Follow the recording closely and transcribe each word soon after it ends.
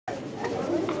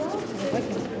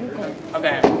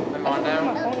Okay, I'm on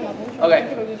now.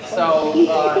 Okay, so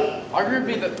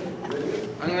arguably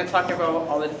I'm going to talk about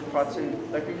all the different parts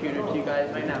in the computer to you guys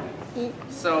right now.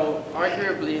 So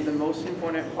arguably the most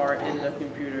important part in the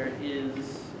computer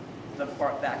is the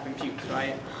part that computes,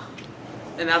 right?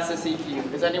 And that's the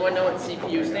CPU. Does anyone know what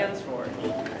CPU stands for?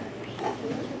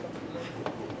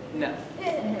 No.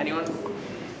 Anyone?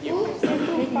 You?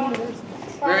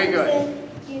 Very good.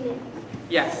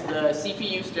 Yes, the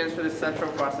CPU stands for the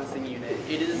Central Processing Unit.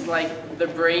 It is like the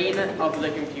brain of the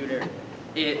computer.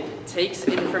 It takes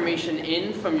information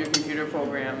in from your computer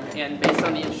program, and based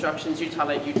on the instructions you tell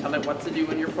it what to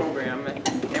do in your program.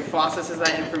 It processes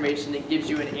that information, it gives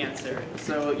you an answer.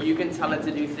 So you can tell it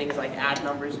to do things like add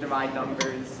numbers, divide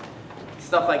numbers,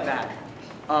 stuff like that.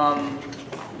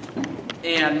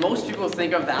 And most people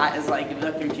think of that as like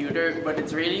the computer, but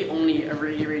it's really only a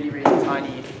really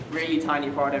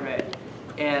tiny part of it.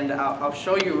 And I'll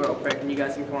show you real quick, and you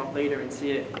guys can come up later and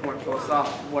see it more close up,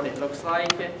 what it looks like.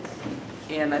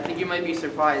 And I think you might be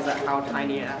surprised at how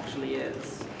tiny it actually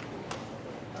is.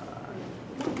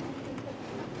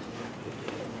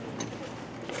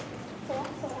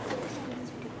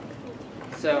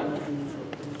 So,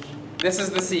 this is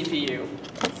the CPU.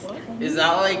 Is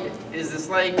this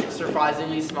like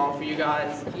surprisingly small for you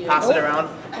guys? Pass it around.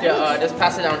 Yeah, just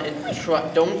pass it down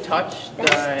and don't touch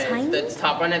the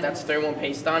top on it. That's thermal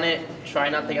paste on it. Try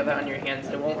not to get that on your hands.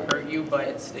 It won't hurt you, but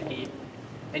it's sticky.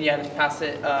 And yeah, just pass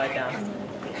it down.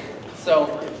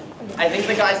 So, I think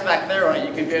the guys back there, right,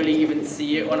 you can barely even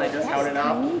see it when I just held it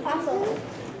up.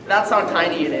 That's how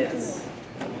tiny it is.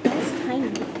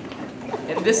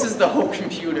 And this is the whole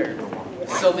computer.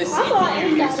 So the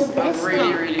CPU is a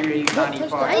really tiny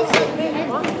part.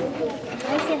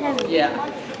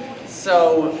 Yeah.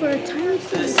 So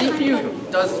the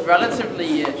CPU does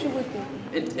relatively,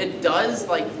 it does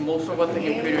like most of what the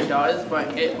computer does,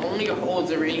 but it only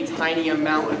holds a really tiny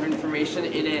amount of information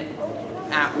in it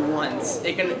at once.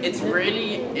 It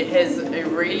has a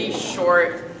really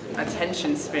short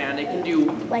attention span. It can do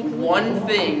one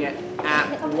thing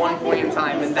at one point in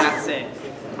time, and that's it.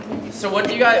 So what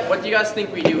do you guys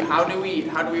think we do? How do we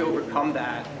overcome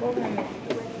that?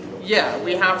 Yeah,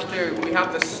 we have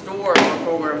to store our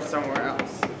program somewhere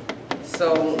else.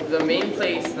 So the main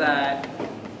place that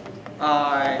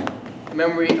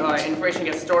information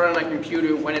gets stored on a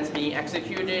computer when it's being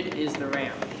executed is the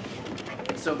RAM.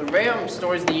 So the RAM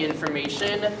stores the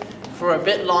information for a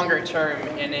bit longer term,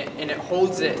 and it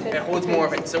holds more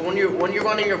of it. So when you're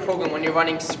running your program, when you're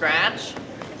running Scratch,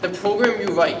 the program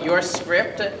you write, your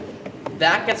script,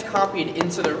 that gets copied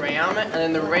into the RAM, and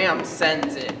then the RAM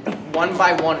sends it one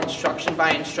by one, instruction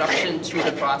by instruction, to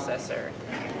the processor.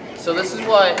 So this is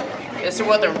what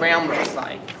the RAM looks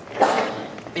like.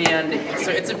 And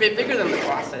so it's a bit bigger than the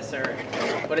processor,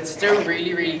 but it's still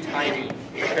really tiny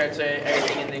compared to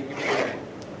everything in the computer.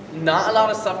 Not a lot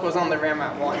of stuff goes on the RAM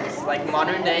at once. Like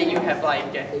modern day, you have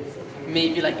like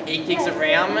maybe like 8 gigs of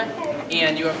RAM,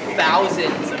 and you have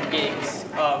thousands of gigs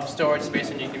of storage space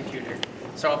in your computer.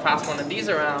 So I'll pass one of these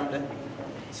around.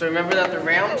 So remember that the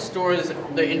RAM stores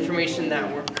the information that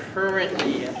we're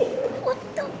currently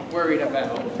worried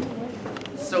about.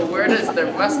 So where does the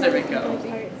rest of it go?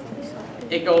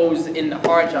 It goes in the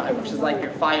hard drive, which is like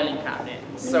your filing cabinet.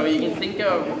 So you can think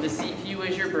of the CPU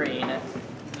as your brain.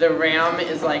 The RAM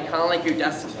is like kind of like your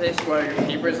desk space where your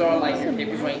papers are, like your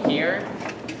papers right here.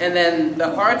 And then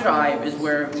the hard drive is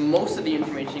where most of the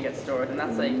information gets stored, and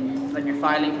that's like your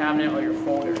filing cabinet or your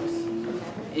folders.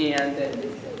 And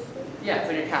yeah, it's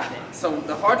like your cabinet. So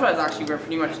the hard drive is actually where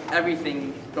pretty much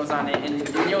everything goes on it, and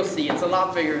you'll see it's a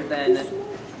lot bigger than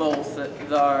both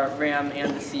the RAM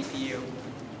and the CPU.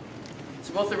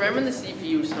 So both the RAM and the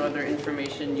CPU store their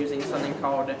information using something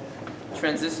called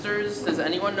transistors. Does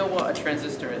anyone know what a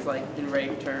transistor is, like in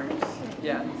rate terms?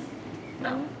 Yeah?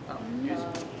 No?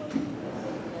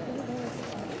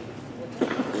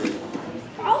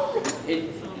 Oh,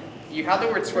 you have the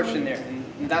word switch in there,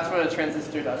 and that's what a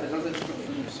transistor does. It doesn't switch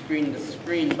from screen to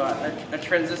screen, but a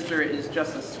transistor is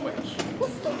just a switch.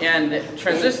 And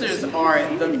transistors are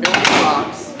the building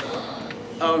blocks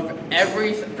of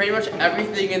pretty much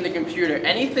everything in the computer.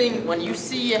 Anything, when you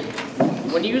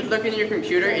look in your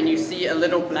computer and you see a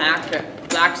little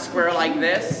black square like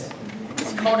this,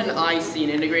 it's called an IC, an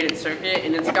integrated circuit,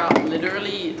 and it's got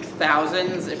literally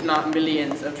thousands, if not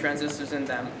millions, of transistors in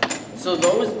them. So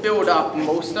those build up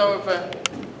most of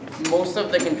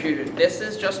the computer. This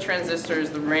is just transistors.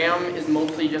 The RAM is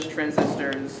mostly just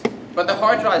transistors, but the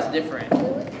hard drive is different.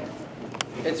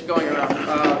 It's going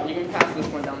around. You can pass this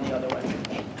one down the other way.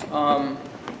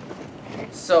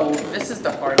 So this is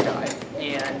the hard drive,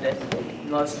 and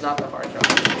No, this is not the hard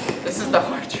drive. This is the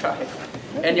hard drive.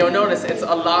 And you'll notice it's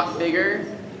a lot bigger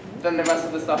than the rest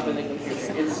of the stuff in the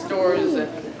computer. It stores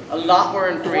a lot more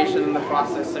information than the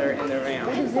processor and the RAM.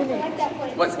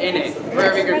 What's in it?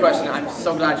 Very good question. I'm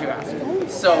so glad you asked.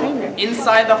 So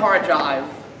inside the hard drive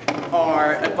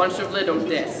are a bunch of little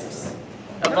disks.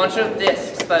 A bunch of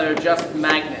disks that are just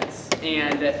magnets.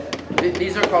 And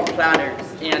these are called platters.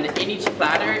 And in each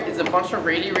platter is a bunch of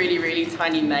really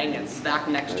tiny magnets stacked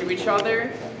next to each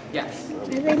other. Yes? Are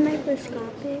they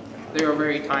microscopic? They are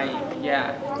very tiny,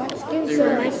 yeah.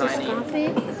 They're very tiny.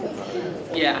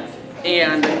 Yeah.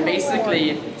 And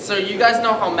basically, so you guys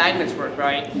know how magnets work,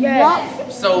 right? Yeah.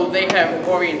 So they have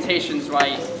orientations,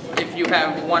 right? If you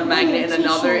have one magnet and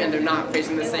another and they're not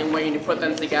facing the same way and you put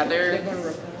them together,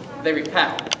 they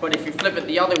repel. But if you flip it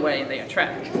the other way, they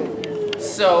attract.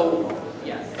 So,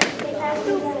 yes.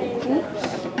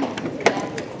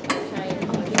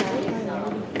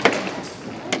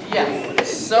 Yes.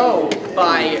 So,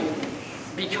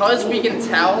 because we can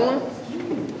tell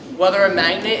whether a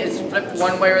magnet is flipped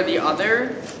one way or the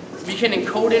other, we can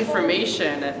encode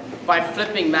information by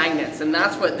flipping magnets, and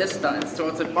that's what this does. So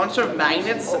it's a bunch of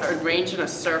magnets arranged in a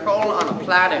circle on a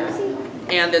platter,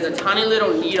 and there's a tiny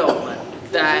little needle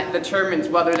that determines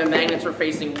whether the magnets are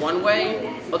facing one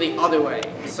way or the other way.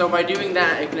 So by doing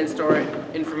that, it can store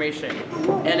information,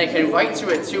 and it can write to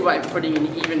it too by putting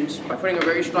a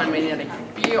very strong magnetic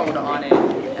field on it,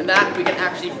 and that we can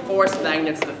actually force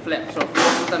magnets to flip. So it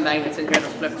forces the magnets in here to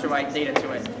flip to write data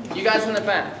to it. You guys in the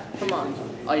back, come on.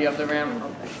 Oh, you have the RAM.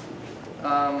 Okay.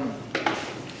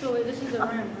 So wait, this is the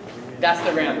RAM. That's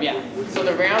the RAM, yeah. So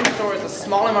the RAM stores a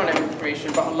small amount of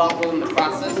information, but a lot more than the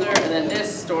processor, and then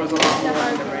this stores a lot more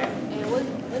than the RAM. And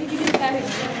what did you do the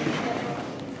package?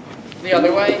 The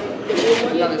other way,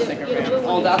 another stick of RAM.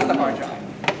 Oh, that's the hard drive.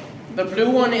 The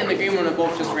blue one and the green one are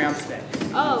both just RAM sticks.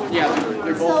 Oh. Yeah,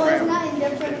 they're both So it's RAM. not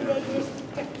indifferent, they just...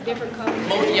 Different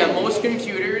colors. Most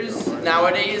computers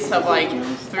nowadays have like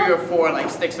 3 or 4 like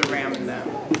sticks of RAM in them,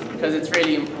 because it's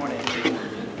really important.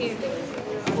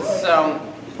 So,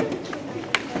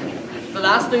 the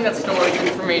last thing that stores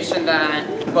information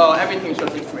well, everything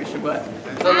stores information, but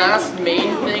the last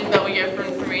main thing that we get for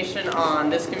information on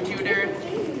this computer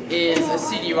is a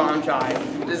CD-ROM drive.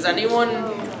 Does anyone...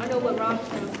 I know what ROM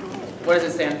stands for. What does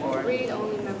it stand for?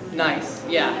 Read-only memory. Nice,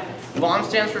 yeah. ROM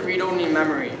stands for read-only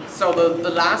memory. So the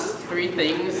last 3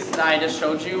 things that I just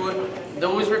showed you,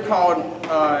 those were called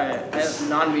as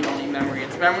non-read-only memory.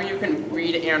 It's memory you can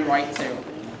read and write to.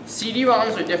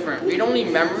 CD-ROMs are different. Read-only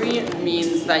memory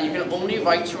means that you can only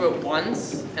write to it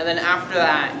once, and then after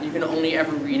that, you can only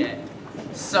ever read it.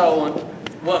 So,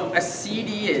 what a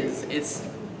CD is,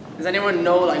 does anyone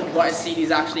know like what a CD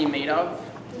is actually made of?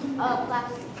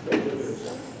 plastic.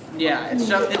 Yeah, it's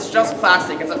just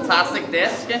plastic. It's a plastic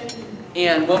disc,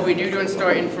 and what we do to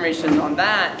store information on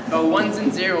that, ones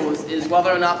and zeros, is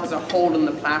whether or not there's a hole in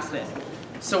the plastic.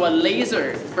 So a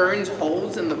laser burns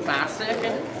holes in the plastic,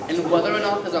 and whether or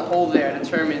not there's a hole there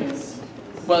determines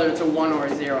whether it's a 1 or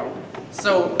a 0.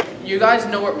 So you guys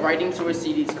know what writing to a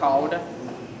CD is called?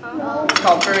 It's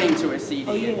called burning to a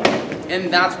CD,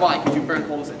 and that's why, because you burn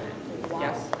holes in it.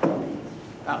 Yes.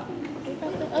 Oh.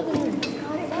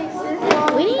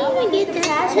 We didn't even get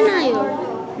that tonight.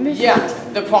 Yeah,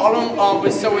 the problem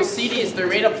with CDs, they're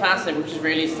made of plastic, which is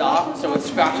really soft, so it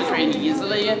scratches really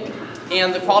easily.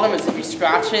 And the problem is if you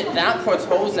scratch it, that puts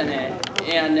holes in it.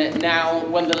 And now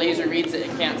when the laser reads it,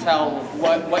 it can't tell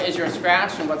what is your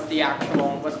scratch and what's the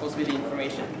actual, what's supposed to be the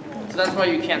information. So that's why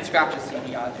you can't scratch a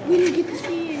CD either. We didn't get to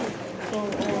see it.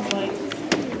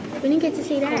 We didn't get to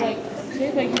see that.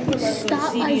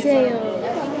 Stop, Isaiah.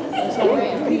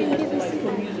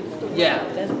 Yeah.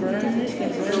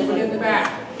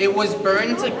 It was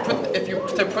burned to put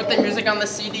the music on the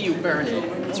CD, you burn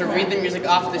it. To read the music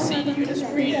off the CD, you just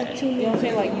read it. You don't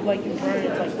say like you burn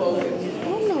it like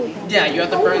Yeah, you have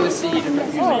to burn the CD to put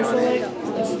music on so it. like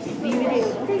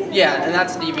DVD. Yeah, and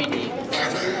that's DVD.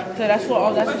 So that's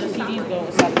what the CDs go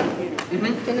inside the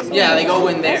computer. Yeah, they go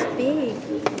in there. That's big.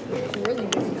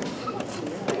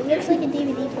 It looks like a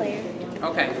DVD player.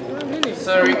 Okay.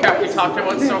 So to recap, we talked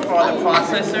about so far the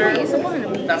processor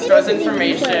that stores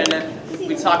information.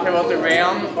 We talked about the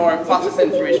RAM, or process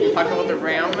information. We talked about the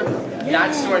RAM.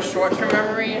 That stores short-term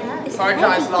memory. Hard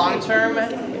drives long-term.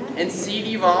 And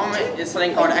CD-ROM is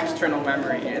something called external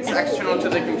memory. It's external to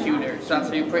the computer. So that's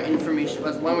how you put information.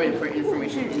 That's one way to put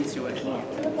information into it. So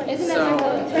let's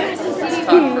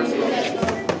talk first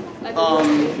of all.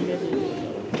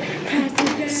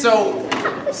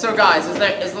 So guys, is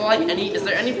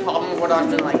there any problem with what I've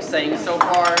been like saying so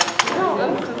far? No.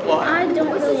 What? I don't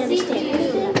really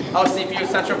understand. Oh, CPU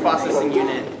Central Processing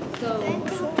Unit. So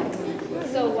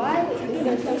So why are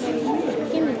there so many?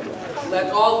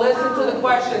 Let's all listen to the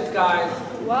questions, guys.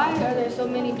 Why are there so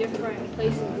many different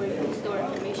places where you can store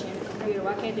information in a computer?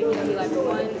 Why can't there just be like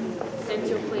one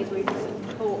central place where you can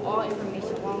hold all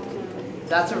information long term?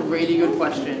 That's a really good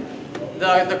question.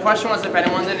 The question was, if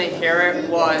anyone didn't hear it,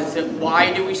 was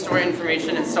why do we store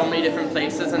information in so many different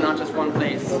places and not just one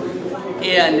place?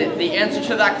 And the answer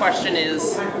to that question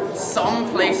is some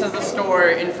places that store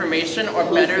information are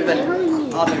better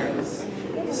than others.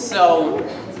 So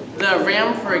the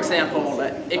RAM, for example,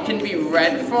 it can be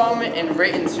read from and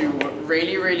written to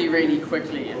really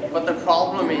quickly. But the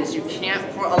problem is you can't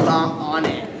put a lot on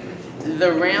it.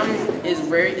 The RAM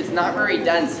it's not very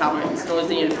dense how it stores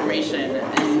the information,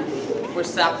 and we're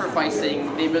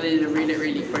sacrificing the ability to read it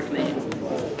really quickly.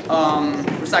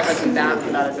 We're sacrificing that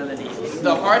for that ability.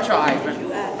 The hard drive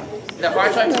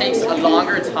takes a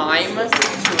longer time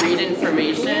to read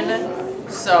information,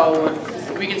 so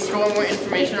we can store more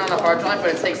information on the hard drive,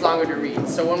 but it takes longer to read.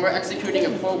 So when we're executing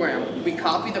a program, we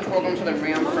copy the program to the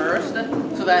RAM first,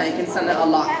 so that it can send it a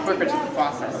lot quicker to the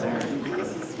processor.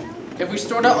 If we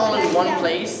stored it all in one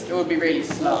place, it would be really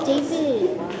slow.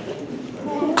 David,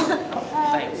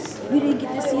 Thanks. we didn't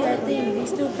get to see that thing. They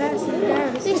still passing it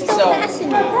down. They still So-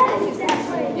 passing it.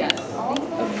 Yes.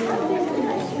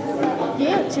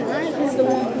 Yeah, tonight was the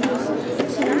one who was.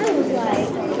 Tonight was like.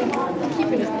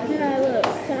 Keeping it. Yeah, look.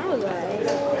 Tonight was like.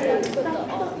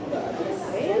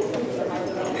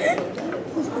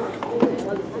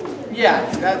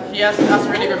 Yeah, that's a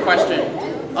really good question.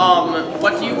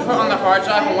 What do you put on the hard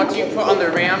drive and what do you put on the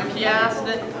RAM, he asked?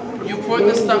 You put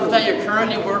the stuff that you're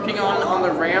currently working on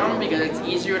the RAM because it's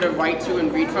easier to write to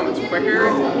and read from, it's quicker.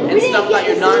 And stuff that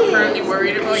you're not currently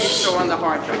worried about, you store on the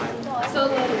hard drive. So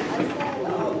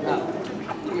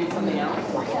You mean something else?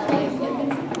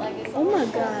 Oh my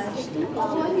gosh.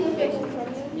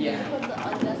 Yeah.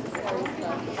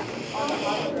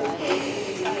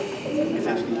 It's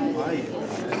actually quiet.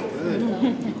 That's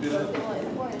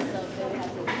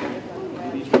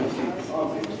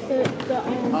good.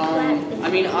 I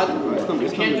mean, you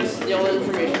can't just steal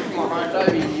information from a hard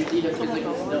drive. You need to physically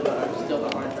steal the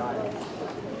hard drive.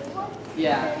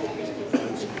 Yeah.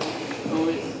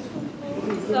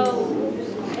 So,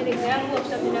 an example of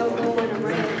something that would go on a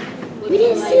RAM would We be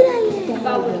didn't like see that yet. if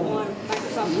I was on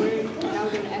Microsoft Word and I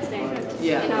was in an essay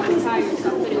Yeah. and I was tired, so I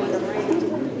put it on the RAM,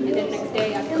 and then the next day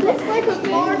I put it looks like a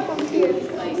car from here.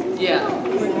 like Yeah.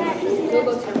 we'll go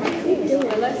to the RAM.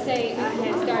 Or let's say I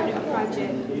had started a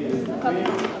project a couple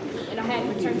months ago and I had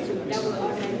returned to it, that would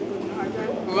automatically go on the hard drive.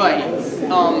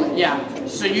 Right. Yeah.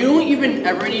 So you don't even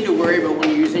ever need to worry about when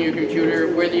you're using your computer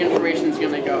where the information is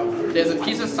going to go. There's a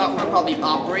piece of software called the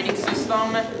operating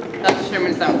system that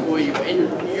determines that for you. And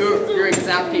you're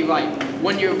exactly right.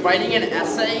 When you're writing an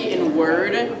essay in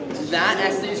Word, that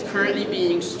essay is currently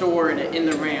being stored in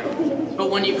the RAM. But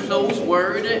when you close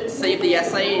Word, save the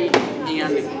essay,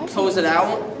 and close it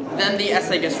out, then the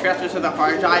essay gets transferred to the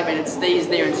hard drive and it stays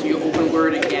there until you open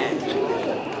Word again.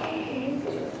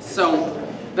 So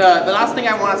the last thing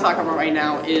I want to talk about right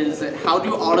now is how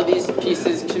do all of these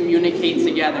pieces communicate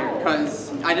together? Because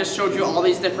I just showed you all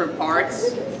these different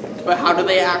parts, but how do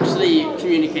they actually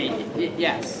communicate?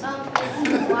 Yes.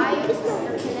 Wires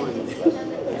are connected to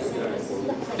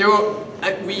each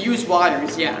other. We use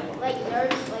wires, yeah. Like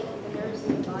nerves, like the nerves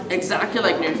in the body. Exactly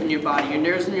like nerves in your body. Your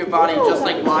nerves in your body, just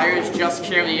like wires, just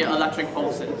carry electric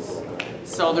pulses.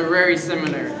 So they're very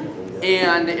similar.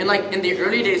 And in the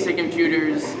early days of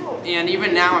computers, and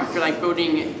even now, if you're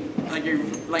building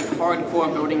hardcore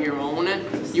building your own,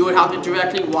 you would have to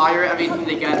directly wire everything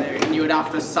together, and you would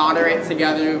have to solder it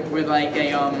together with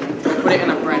put it in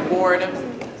a breadboard.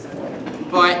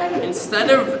 But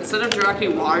instead of directly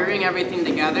wiring everything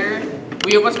together,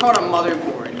 we have what's called a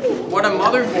motherboard. What a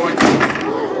motherboard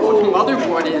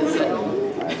is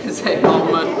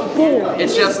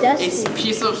it's just a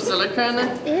piece of silicon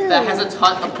that has a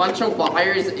bunch of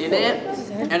wires in it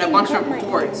and a bunch of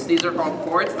ports. These are called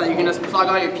ports that you can just plug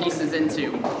all your pieces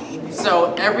into.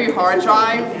 So every hard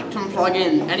drive can plug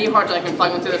in, any hard drive can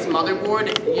plug into this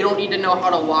motherboard. You don't need to know how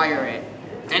to wire it.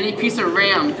 Any piece of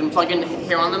RAM can plug in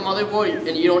here on the motherboard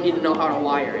and you don't need to know how to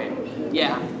wire it.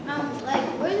 Yeah.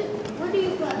 Where do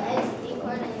you put SD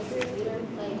card in your computer?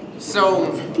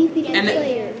 So,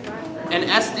 an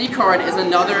SD card is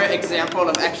another example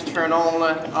of external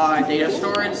data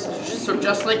storage. So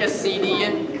just like a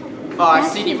CD-ROM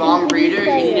reader,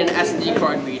 you need an SD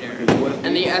card reader.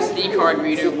 And the SD card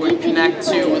reader would connect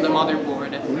to the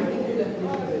motherboard.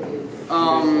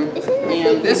 And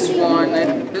this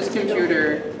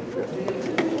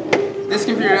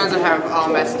computer doesn't have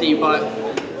SD, but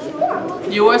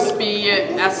USB,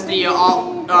 SD,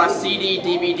 CD,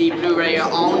 DVD, Blu-ray, it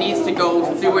all needs to go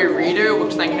through a reader,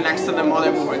 which then connects to the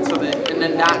motherboard, and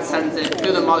then that sends it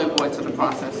through the motherboard to the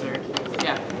processor.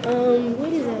 Yeah.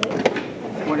 What is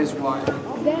that? What is what?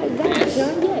 That's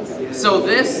John, yes. So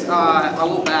this,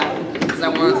 I'll go back because I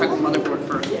want to talk the motherboard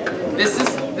first.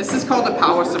 This is called the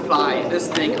power supply. This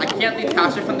thing, I can't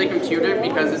detach it from the computer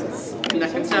because it's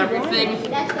connected to everything.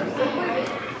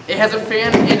 It has a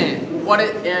fan in it.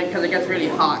 Because it gets really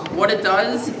hot. What it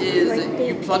does is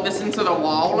you plug this into the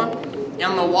wall,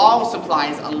 and the wall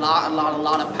supplies a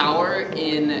lot of power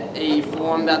in a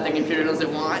form that the computer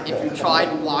doesn't want. If you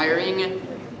tried wiring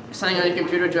something on your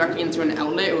computer directly into an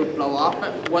outlet, it would blow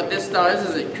up. What this does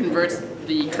is it converts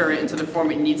the current into the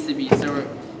form it needs to be. So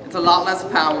it's a lot less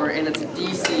power, and it's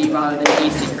DC rather than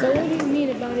AC So current. what do you mean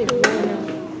about it blowing up?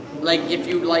 Like if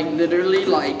you literally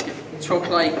took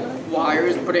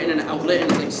wires, put it in an outlet,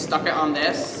 and stuck it on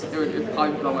this, it would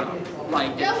probably blow it up.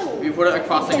 Like if you put it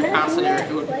across a capacitor,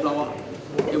 it would blow up.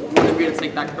 It wouldn't be able to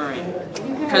take that current.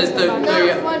 Because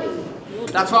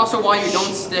that's also why you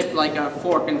don't stick a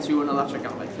fork into an electric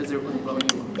outlet, because it would blow you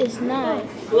up. It's not.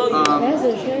 That's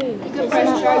a shame.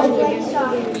 It's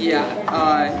not. Yeah.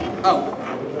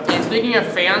 And speaking of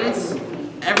fans,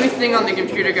 everything on the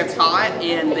computer gets hot,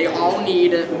 and they all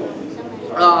need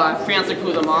fans to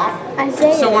cool them off.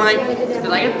 So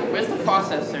where's the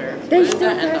processor? Where did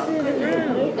that end up?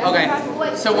 Okay,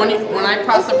 so when I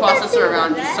pass the processor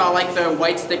around, you saw the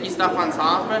white sticky stuff on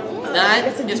top.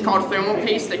 That is called thermal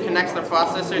paste that connects the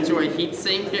processor to a heat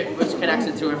sink, which connects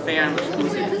it to a fan, which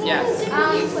cools it. Yes.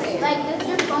 Does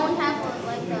your phone have a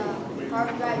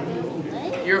hard drive too?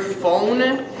 Your phone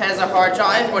has a hard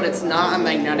drive, but it's not a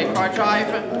magnetic hard drive.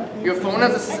 Your phone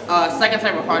has a second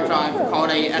type of hard drive called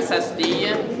a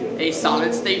SSD, a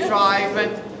solid state drive,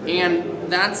 and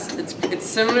it's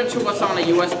similar to what's on a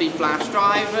USB flash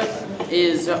drive,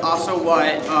 is also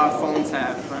what phones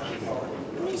have.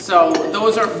 So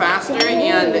those are faster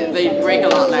and they break a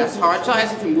lot less. Hard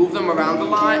drives, if you move them around a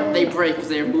lot, they break because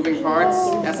they're moving parts.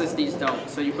 SSDs don't,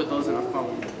 so you put those in a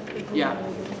phone. Yeah.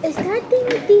 Is that thing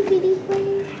a DVD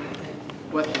player?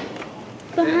 What?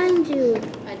 Behind you.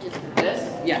 This?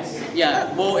 Yes.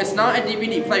 Yeah. Well, it's not a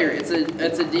DVD player. It's a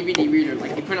DVD reader.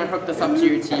 You couldn't hook this up to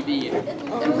your TV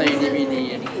and play a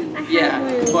DVD. Yeah.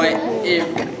 But if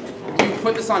you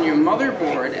put this on your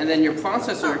motherboard, and then your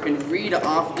processor can read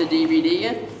off the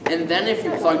DVD, and then if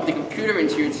you plug the computer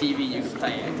into your TV, you can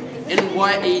play it. And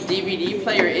what a DVD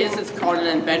player is, it's called an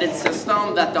embedded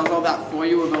system that does all that for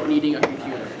you without needing a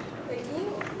computer.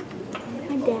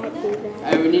 My dad did that.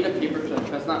 I would need a paper clip.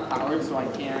 That's not powered, so I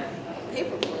can't.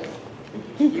 Paper clip?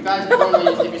 You guys don't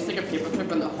know, if you stick a paper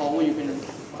clip in the hole, you can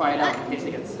pry it out in case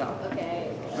it gets stuck. Okay.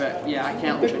 But yeah, I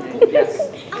can't open it. Yes.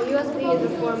 A USB is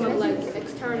a form of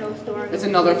external storage. It's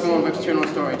another form of external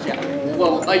storage, yeah.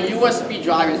 Well, a USB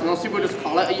drive is, most people just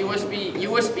call it a USB.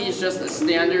 USB is just a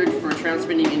standard for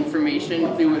transmitting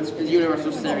information through its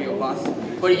universal serial bus.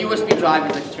 But a USB drive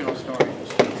is external storage.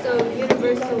 So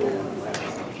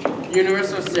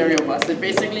Universal serial bus. It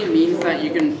basically means that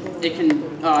it can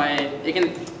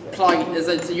plug.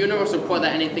 It's a universal port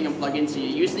that anything can plug into. You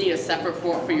used to need a separate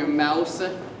port for your mouse,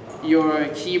 your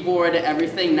keyboard,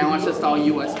 everything. Now it's just all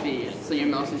USB. So your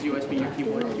mouse is USB, your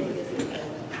keyboard is USB.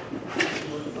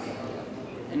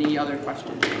 Any other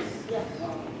questions?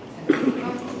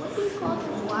 What do you call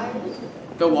the wires?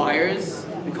 The wires?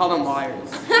 We call them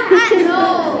wires.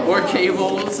 No. Or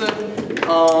cables.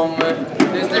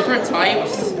 There's different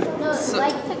types. No,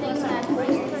 things that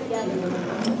bring together.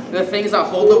 The things that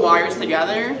hold the wires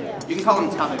together, you can call them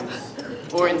tethers.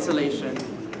 Or insulation.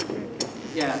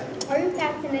 Yeah. Are you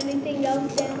passing anything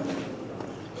else down?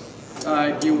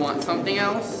 Do you want something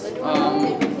else?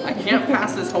 I can't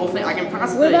pass this whole thing. I can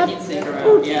pass the heat sink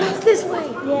around. Yeah. It's this way.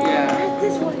 Yeah.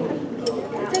 This way.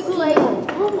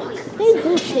 Oh my God. They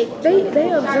do shake. They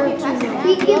observe too much.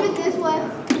 We give it this way.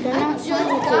 They're not Just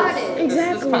got it. Let's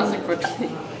Exactly. pass it quickly.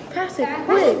 Pass it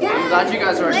quick. I'm glad you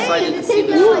guys are excited to see You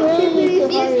this. really need to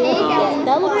hurry up.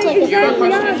 That looks like a Do you have a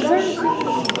thing. question?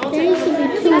 There needs to be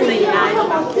two in there.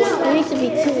 There needs to be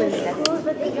two in there.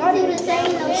 Y'all even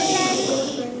saying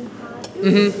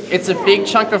It's a big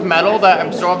chunk of metal that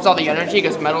absorbs all the energy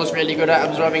because metal is really good at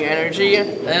absorbing energy. And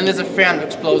then there's a fan that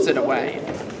explodes it away.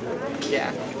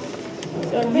 Yeah.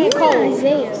 You and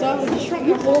Isaiah. So I would just shrunk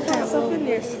You my both whole have stuff in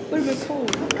there. this. Would have been cool.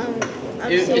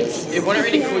 It wouldn't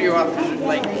really cool you off.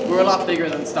 We're a lot bigger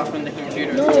than stuff in the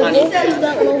computer. No, It's both tiny. of you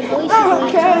got low voices. Oh,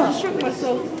 okay. I just shrunk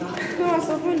myself. Put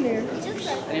myself in there.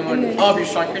 Anyone? Oh, if you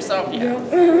shrunk yourself? Yeah.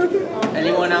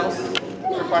 Anyone else?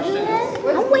 For questions?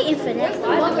 I'm waiting for that.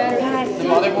 The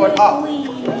motherboard up.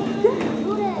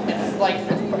 It's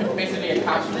basically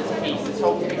attached to this case, this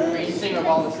whole casing of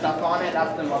all the stuff on it,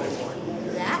 that's the motherboard.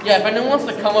 Yeah, if anyone wants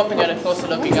to come up and get a closer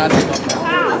look, you guys can look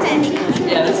at it.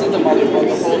 Yeah, this is the motherboard,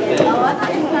 the whole thing.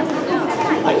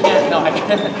 I can't, no, I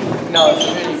can't. No, it's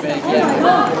really big,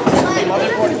 yeah. The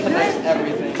motherboard connects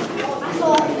everything.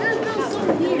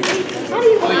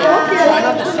 Oh yeah, try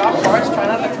not to shop parts, try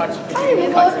not to touch it.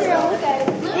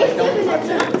 Don't touch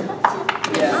it.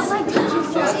 Yeah.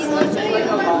 Let's take like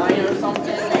a line or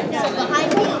something.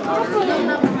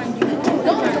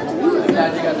 Yeah,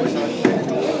 you guys are showing.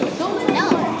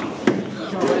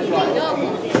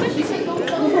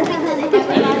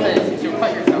 You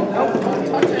cut yourself. No, don't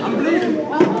touch it. I'm bleeding.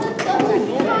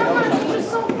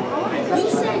 You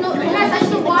say no, can I touch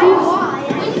the wire?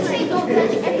 When you say don't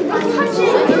touch it, everybody touch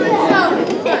it.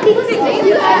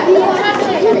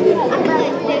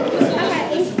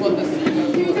 This is what the CD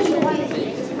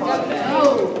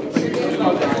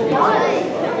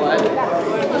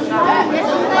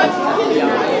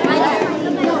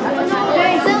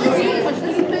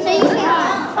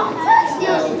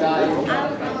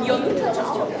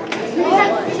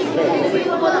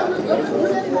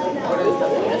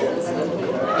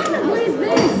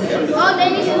Oh, they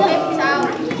need to make sound.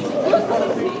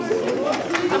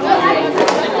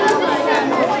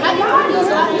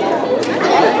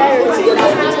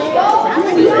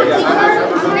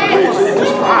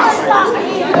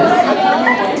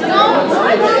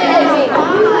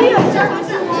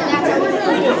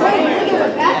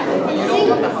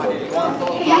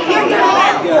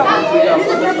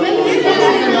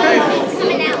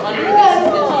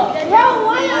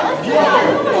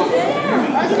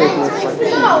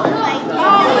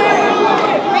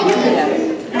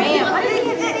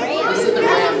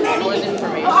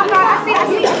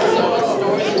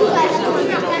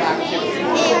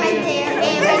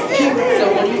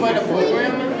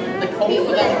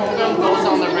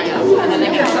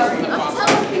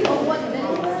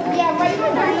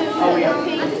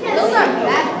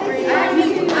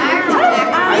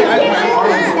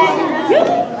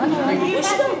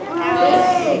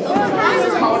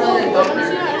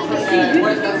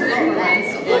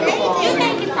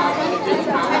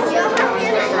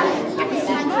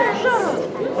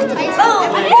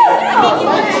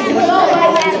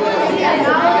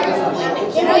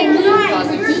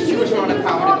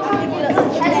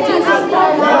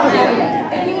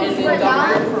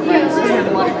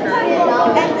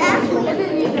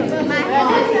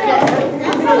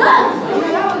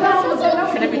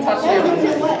 Can it be touched here?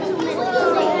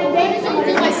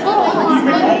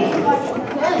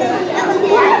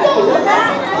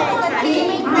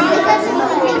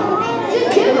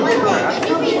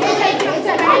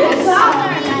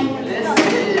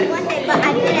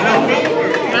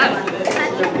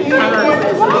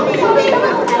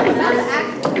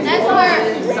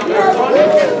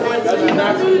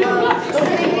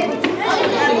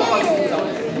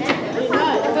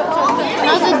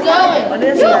 How's it going? Yeah, because it's no, but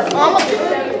there's no.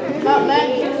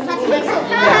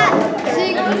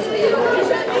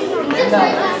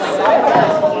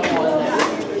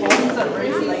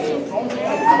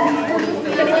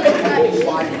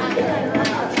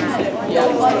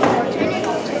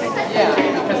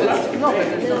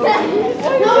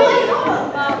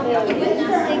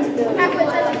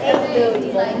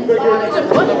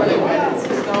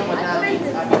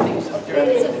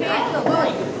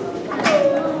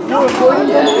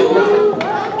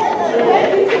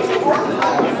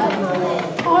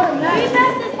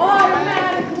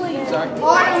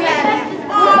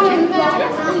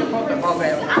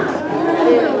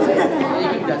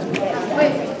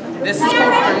 This is called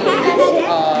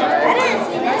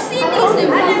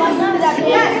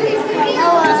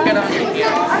just get on your ear.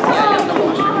 Yeah, just don't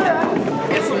wash your hair.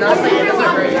 It's nothing, it doesn't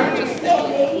hurt, it's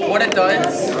just what it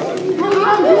does.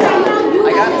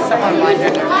 I got some on my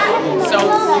hair. So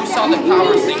you saw the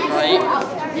power sink, right?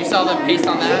 You saw the paste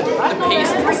on that? The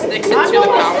paste sticks it to the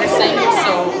power sink,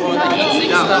 so or the heat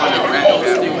sink stuff, it goes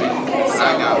through it. So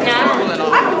pull it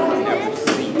off.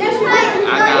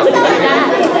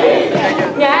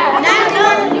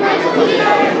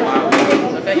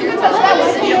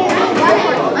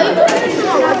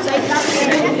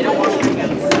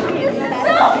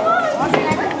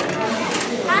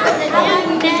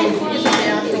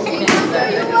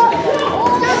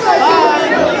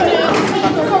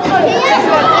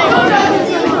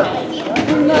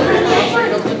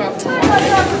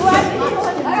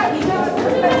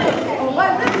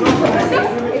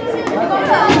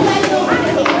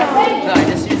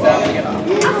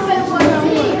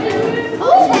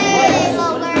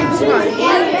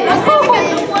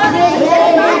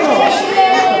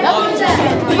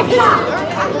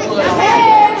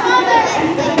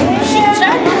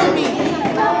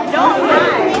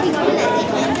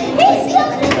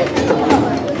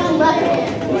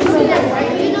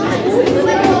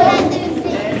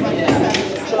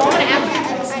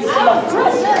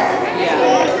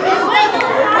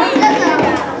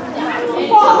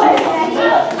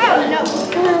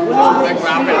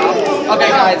 Okay,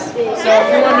 guys. So a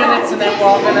few more minutes, and then we're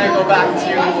all gonna go back to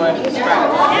scratch.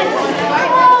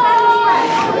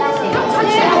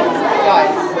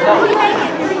 Guys, no.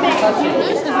 Touch it.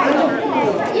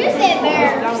 You said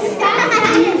bear.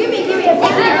 Give me a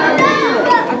second.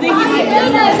 I think he said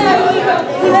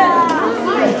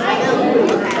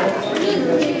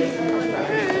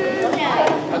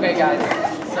Okay, guys.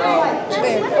 So,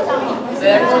 did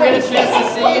everyone get a chance to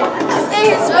see? Stay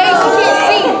in space, you can't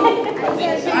see.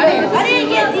 I didn't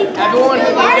get deep. Everyone who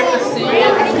did get to see the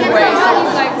way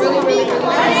He's like really.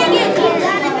 I didn't get deep.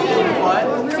 what?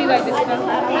 See like this stuff.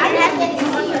 I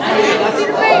mean, that's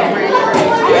all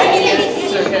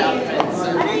circuit elements.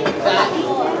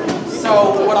 So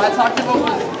what I talked about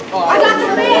was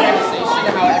organization,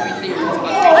 how everything is put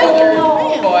together,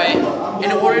 but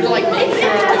in order to like make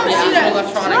sure like the actual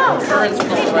electronic currents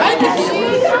flow right, you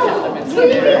need circuit elements in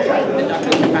there,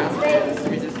 inductors, capacitors,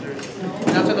 resistors,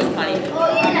 and that's what those tiny things are.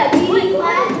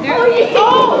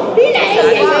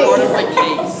 That's part of like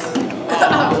case.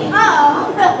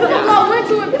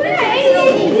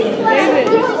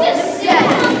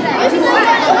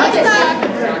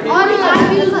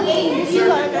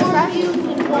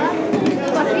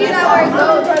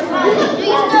 David.